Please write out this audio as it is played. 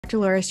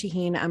Dr. Lora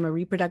Shahine. I'm a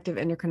reproductive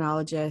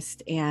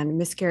endocrinologist and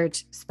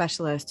miscarriage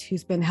specialist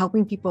who's been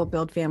helping people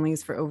build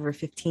families for over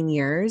 15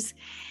 years.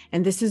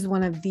 And this is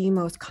one of the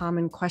most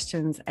common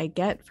questions I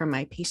get from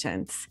my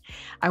patients.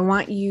 I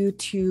want you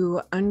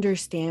to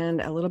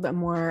understand a little bit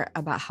more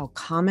about how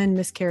common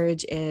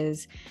miscarriage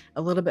is,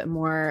 a little bit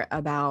more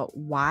about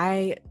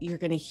why you're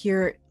going to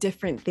hear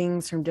different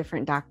things from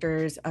different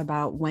doctors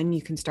about when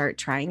you can start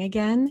trying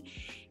again.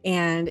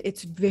 And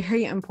it's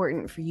very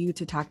important for you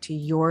to talk to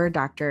your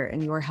doctor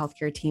and your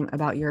healthcare team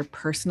about your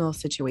personal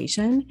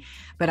situation.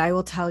 But I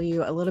will tell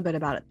you a little bit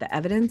about the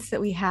evidence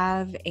that we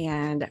have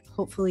and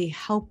hopefully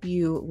help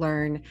you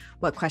learn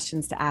what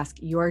questions to ask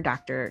your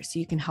doctor so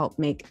you can help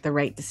make the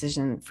right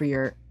decision for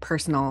your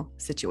personal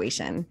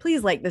situation.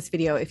 Please like this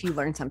video if you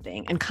learned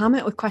something and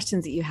comment with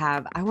questions that you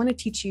have. I want to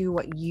teach you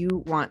what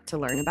you want to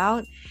learn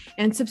about,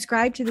 and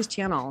subscribe to this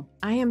channel.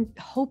 I am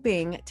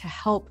hoping to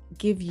help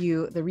give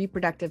you the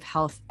reproductive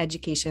health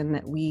education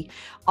that we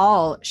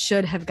all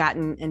should have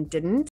gotten and didn't.